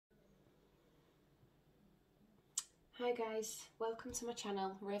Hi guys, welcome to my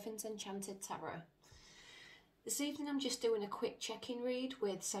channel, Raven's Enchanted Tarot. This evening I'm just doing a quick check-in read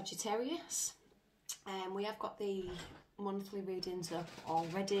with Sagittarius. We have got the monthly readings up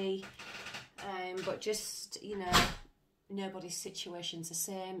already, but just, you know, nobody's situation's the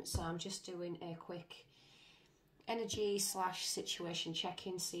same, so I'm just doing a quick energy / situation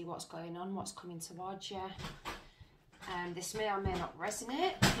check-in, see what's going on, what's coming towards you. This may or may not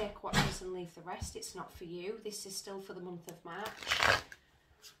resonate. Take what does and leave the rest. It's not for you. This is still for the month of March.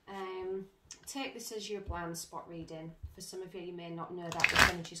 Take this as your blind spot reading. For some of you, you may not know that this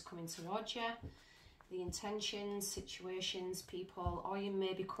energy is coming towards you. The intentions, situations, people, or you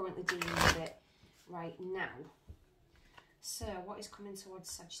may be currently dealing with it right now. So, what is coming towards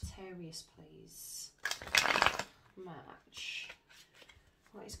Sagittarius, please? March.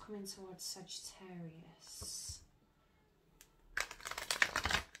 What is coming towards Sagittarius?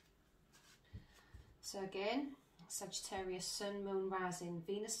 So again, Sagittarius, Sun, Moon, Rising,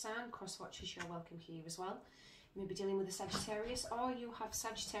 Venus sign, cross watchers, you're welcome here as well. You may be dealing with a Sagittarius, or you have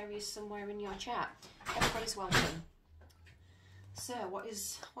Sagittarius somewhere in your chart. Everybody's welcome. So what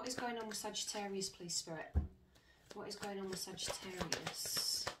is going on with Sagittarius, please, Spirit? What is going on with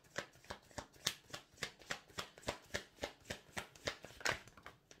Sagittarius?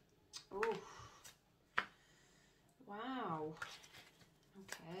 Oh, wow.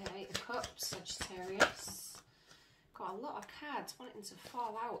 Okay, 8 of Cups, Sagittarius. Got a lot of cards wanting to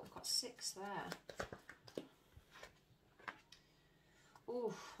fall out. We've got 6 there.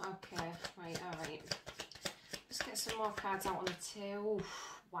 Ooh, okay, right, alright. Let's get some more cards out on the tail.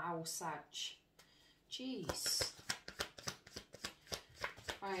 Oof, wow, Sag. Jeez.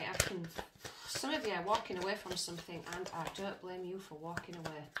 Right, some of you are walking away from something, and I don't blame you for walking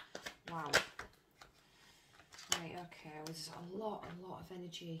away. Wow. Right, okay, well, there's a lot of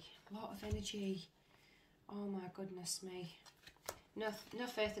energy. Oh my goodness me. No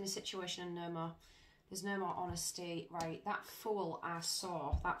faith in the situation and no more. There's no more honesty. Right, that Fool I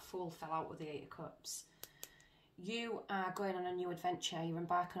saw, that Fool fell out with the 8 of Cups. You are going on a new adventure. You're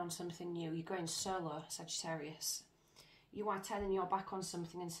embarking on something new. You're going solo, Sagittarius. You are turning your back on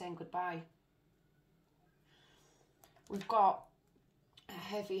something and saying goodbye. We've got a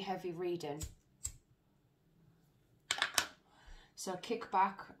heavy reading. So kick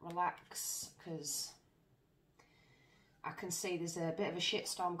back, relax, because I can see there's a bit of a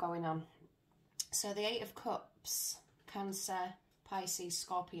shitstorm going on. So the 8 of Cups, Cancer, Pisces,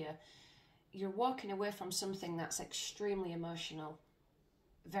 Scorpio, you're walking away from something that's extremely emotional,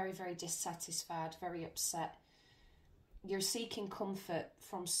 very dissatisfied, very upset. You're seeking comfort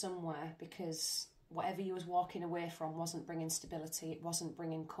from somewhere because whatever you was walking away from wasn't bringing stability, it wasn't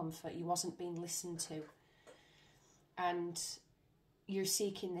bringing comfort, you wasn't being listened to. And you're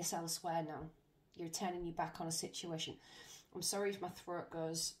seeking this elsewhere now. You're turning your back on a situation. I'm sorry if my throat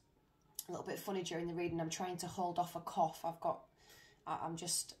goes a little bit funny during the reading. I'm trying to hold off a cough. I'm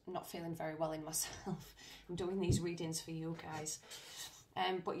just not feeling very well in myself. I'm doing these readings for you guys.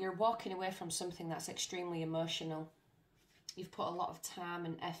 But you're walking away from something that's extremely emotional. You've put a lot of time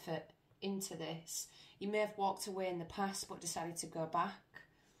and effort into this. You may have walked away in the past but decided to go back.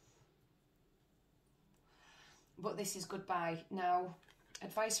 But this is goodbye. Now,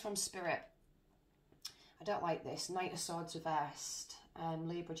 advice from Spirit. I don't like this. Knight of Swords reversed.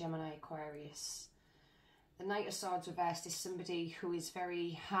 Libra, Gemini, Aquarius. The Knight of Swords reversed is somebody who is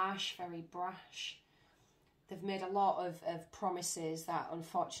very harsh, very brash. They've made a lot of promises that,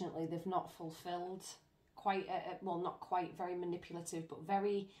 unfortunately, they've not fulfilled. Well, not quite, very manipulative, but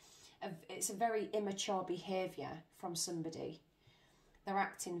it's a very immature behaviour from somebody. They're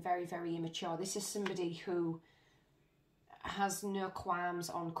acting very immature. This is somebody who has no qualms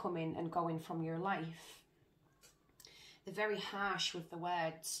on coming and going from your life. They're very harsh with the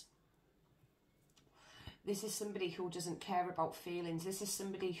words. This is somebody who doesn't care about feelings. This is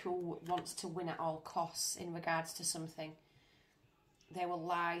somebody who wants to win at all costs in regards to something. They will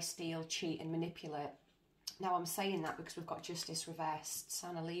lie, steal, cheat and manipulate. Now I'm saying that because we've got Justice reversed,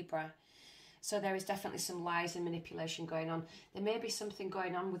 Sign of Libra. So there is definitely some lies and manipulation going on. There may be something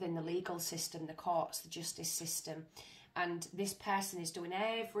going on within the legal system, the courts, the justice system. And this person is doing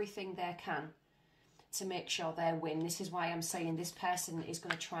everything they can to make sure they win. This is why I'm saying this person is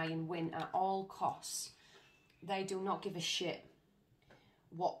going to try and win at all costs. They do not give a shit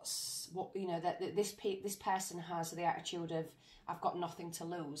that this person has the attitude of, I've got nothing to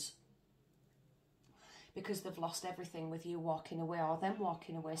lose. Because they've lost everything with you walking away, or them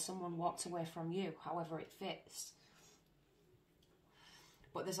walking away. Someone walked away from you, however it fits.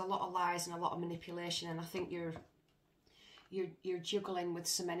 But there's a lot of lies and a lot of manipulation, and I think you're juggling with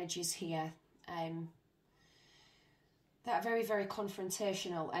some energies here. that are very, very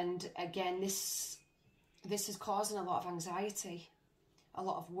confrontational. And again, this is causing a lot of anxiety, a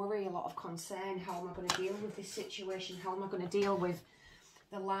lot of worry, a lot of concern. How am I going to deal with this situation? How am I going to deal with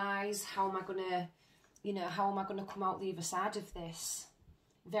the lies? How am I going to, you know, how am I going to come out the other side of this?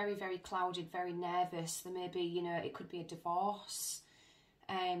 Very, very clouded, very nervous. There may be, you know, it could be a divorce.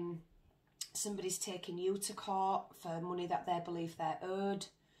 Somebody's taking you to court for money that they believe they're owed.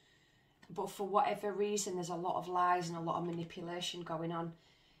 But for whatever reason, there's a lot of lies and a lot of manipulation going on.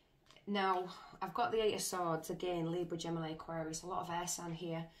 Now, I've got the Eight of Swords, again, Libra, Gemini, Aquarius, a lot of air sign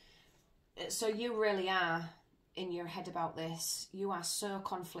here. So you really are in your head about this. You are so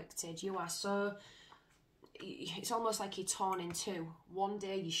conflicted. You are so... It's almost like you're torn in two. One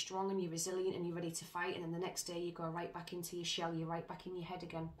day you're strong and you're resilient and you're ready to fight, and then the next day you go right back into your shell. You're right back in your head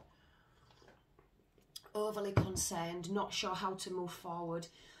again. Overly concerned, not sure how to move forward.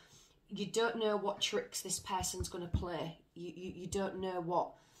 You don't know what tricks this person's going to play. You don't know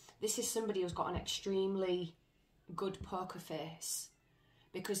what... This is somebody who's got an extremely good poker face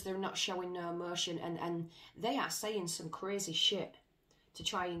because they're not showing no emotion, and they are saying some crazy shit to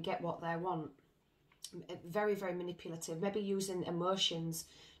try and get what they want. Very, very manipulative. Maybe using emotions,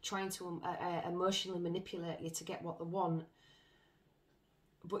 trying to emotionally manipulate you to get what they want.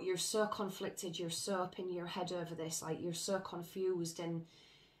 But you're so conflicted, you're so up in your head over this, like you're so confused, and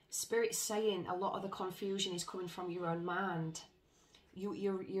Spirit's saying a lot of the confusion is coming from your own mind.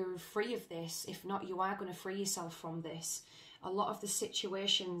 You're free of this. If not, you are going to free yourself from this. A lot of the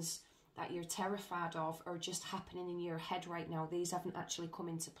situations that you're terrified of are just happening in your head right now. These haven't actually come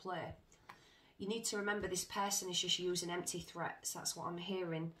into play. You need to remember this person is just using empty threats. That's what I'm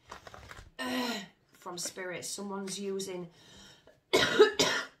hearing from Spirit. Someone's using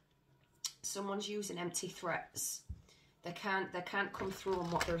empty threats. They can't come through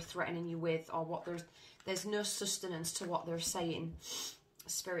on what they're threatening you with, or what there's no sustenance to what they're saying.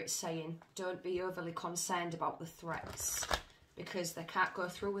 Spirit's saying, don't be overly concerned about the threats, because they can't go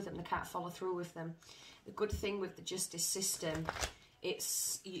through with them. They can't follow through with them. The good thing with the justice system, the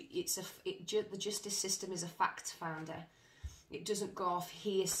justice system is a fact finder. It doesn't go off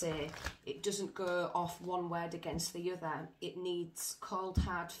hearsay. It doesn't go off one word against the other. It needs cold,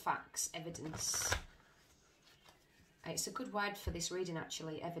 hard facts, evidence. It's a good word for this reading,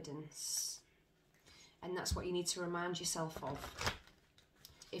 actually, evidence. And that's what you need to remind yourself of.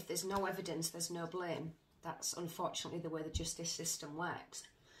 If there's no evidence, there's no blame. That's unfortunately the way the justice system works.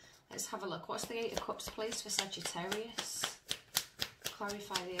 Let's have a look. What's the Eight of Cups, please, for Sagittarius?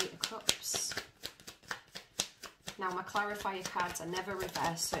 Clarify the Eight of Cups. Now, my clarifier cards are never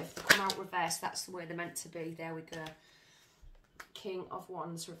reversed, so if they come out reversed, that's the way they're meant to be. There we go. King of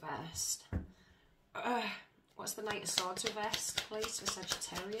Wands reversed. What's the Knight of Swords reversed, please, for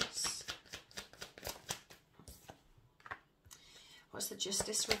Sagittarius? What's the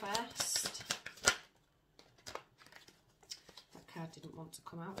Justice reversed? That card didn't want to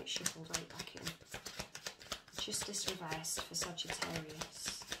come out. It shuffled right back in. Justice reversed for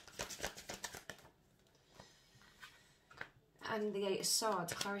Sagittarius. And the Eight of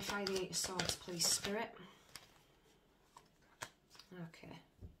Swords. Clarify the Eight of Swords, please, Spirit. Okay.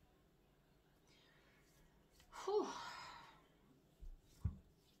 Whew.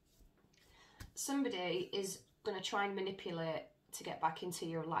 Somebody is going to try and manipulate to get back into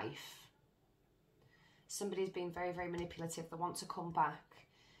your life. Somebody's being very, very manipulative. They want to come back,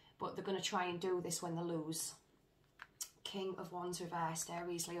 but they're going to try and do this when they lose. King of Wands reversed,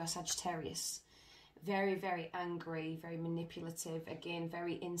 Aries, Leo, Sagittarius. Very, very angry, very manipulative, again,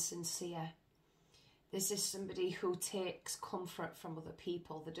 very insincere. This is somebody who takes comfort from other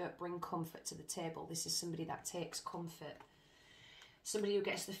people. They don't bring comfort to the table. This is somebody that takes comfort. Somebody who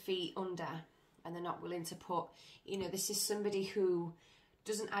gets the feet under and they're not willing to put, you know, this is somebody who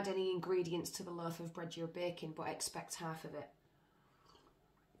doesn't add any ingredients to the loaf of bread you're baking, but expects half of it.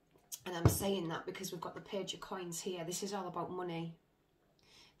 And I'm saying that because we've got the Page of Coins here. This is all about money.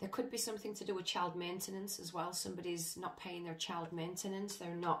 There could be something to do with child maintenance as well. Somebody's not paying their child maintenance.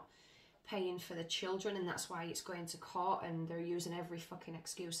 They're not paying for the children, and that's why it's going to court, and they're using every fucking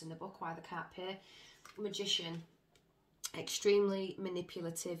excuse in the book why they can't pay. Magician. Extremely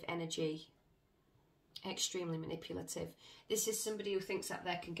manipulative energy. Extremely manipulative. This is somebody who thinks that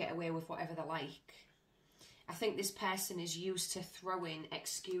they can get away with whatever they like. I think this person is used to throwing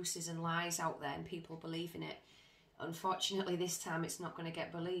excuses and lies out there and people believe in it. Unfortunately, this time it's not going to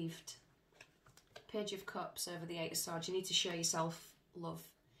get believed. Page of Cups over the Eight of Swords. You need to show yourself love,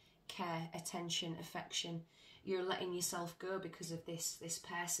 care, attention, affection. You're letting yourself go because of this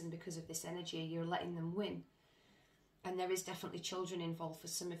person, because of this energy. You're letting them win. And there is definitely children involved for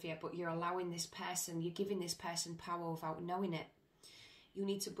some of you, but you're allowing this person, you're giving this person power without knowing it. You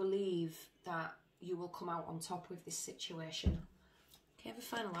need to believe that you will come out on top with this situation. Okay, have a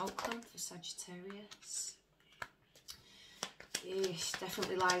final outcome for Sagittarius. Yes,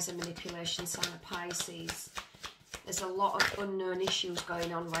 definitely lies a manipulation sign of Pisces. There's a lot of unknown issues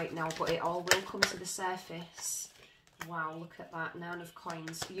going on right now, but it all will come to the surface. Wow, look at that. 9 of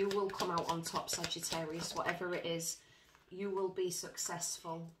Coins. You will come out on top, Sagittarius, whatever it is. You will be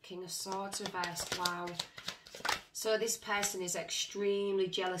successful. King of Swords reversed. Wow. So this person is extremely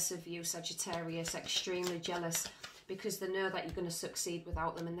jealous of you, Sagittarius. Extremely jealous. Because they know that you're going to succeed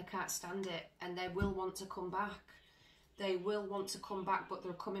without them and they can't stand it. And they will want to come back. They will want to come back, but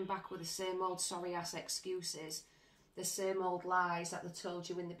they're coming back with the same old sorry-ass excuses. The same old lies that they told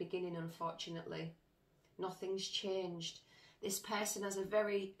you in the beginning, unfortunately. Nothing's changed. This person has a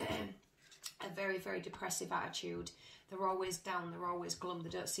very, very depressive attitude. They're always down, they're always glum, they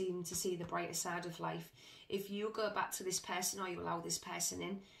don't seem to see the brighter side of life. If you go back to this person or you allow this person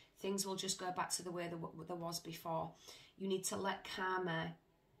in, things will just go back to the way there was before. You need to let karma,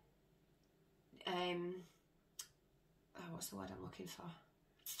 what's the word I'm looking for?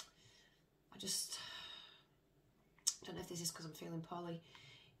 I don't know if this is because I'm feeling poorly.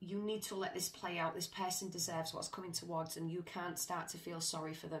 You need to let this play out. This person deserves what's coming towards them. You can't start to feel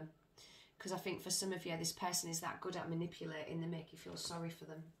sorry for them. Because I think for some of you, this person is that good at manipulating, they make you feel sorry for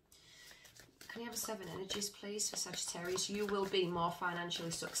them. Can you have a 7 energies, please, for Sagittarius? You will be more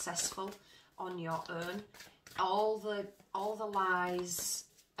financially successful on your own. All the lies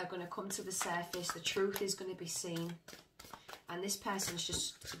are going to come to the surface. The truth is going to be seen. And this person's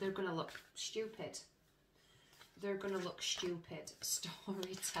just, they're going to look stupid. They're going to look stupid.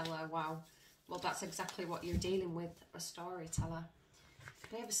 Storyteller, wow. Well, that's exactly what you're dealing with, a storyteller.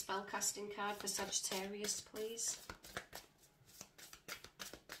 Can I have a spellcasting card for Sagittarius, please?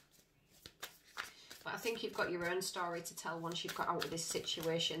 But I think you've got your own story to tell once you've got out of this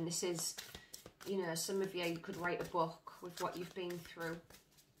situation. This is, you know, some of you could write a book with what you've been through.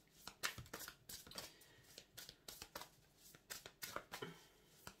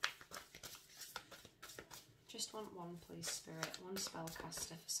 Just want one, please, Spirit. One spellcaster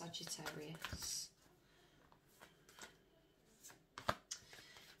for Sagittarius.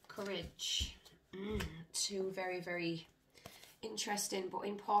 Courage. 2 very interesting but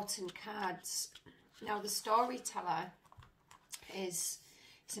important cards. Now the storyteller it's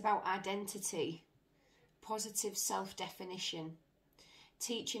about identity, positive self-definition,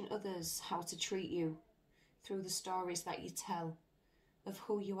 teaching others how to treat you through the stories that you tell of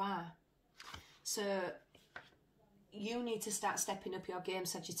who you are. So you need to start stepping up your game,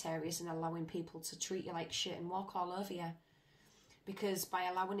 Sagittarius, and allowing people to treat you like shit and walk all over you. Because by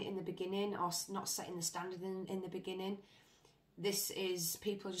allowing it in the beginning or not setting the standard in the beginning,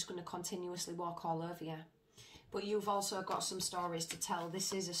 people are just going to continuously walk all over you. But you've also got some stories to tell.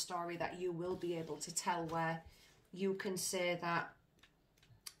 This is a story that you will be able to tell where you can say that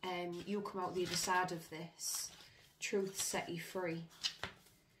you come out the other side of this. Truth set you free.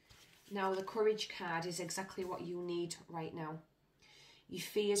 Now the courage card is exactly what you need right now. Your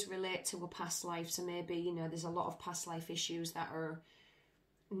fears relate to a past life, so maybe, you know, there's a lot of past life issues that are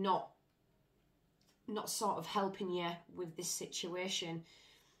not sort of helping you with this situation.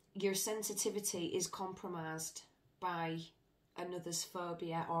 Your sensitivity is compromised by another's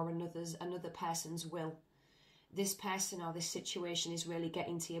phobia or another person's will. This person or this situation is really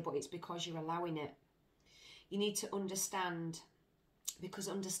getting to you, but it's because you're allowing it. You need to understand, because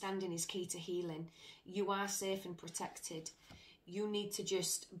understanding is key to healing. You are safe and protected. You need to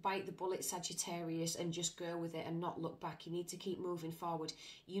just bite the bullet, Sagittarius, and just go with it and not look back. You need to keep moving forward.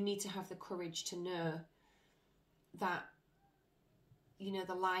 You need to have the courage to know that, you know,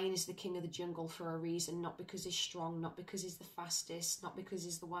 the lion is the king of the jungle for a reason, not because he's strong, not because he's the fastest, not because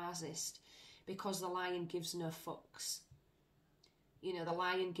he's the wisest, because the lion gives no fucks. You know, the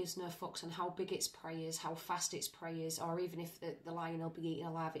lion gives no fucks on how big its prey is, how fast its prey is, or even if the lion will be eaten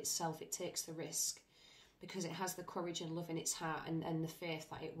alive itself, it takes the risk. Because it has the courage and love in its heart and the faith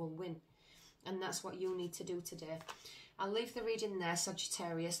that it will win. And that's what you need to do today. I'll leave the reading there,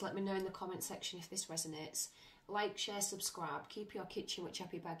 Sagittarius. Let me know in the comment section if this resonates. Like, share, subscribe. Keep your kitchen witch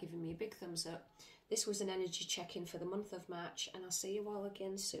happy by giving me a big thumbs up. This was an energy check-in for the month of March, and I'll see you all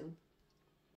again soon.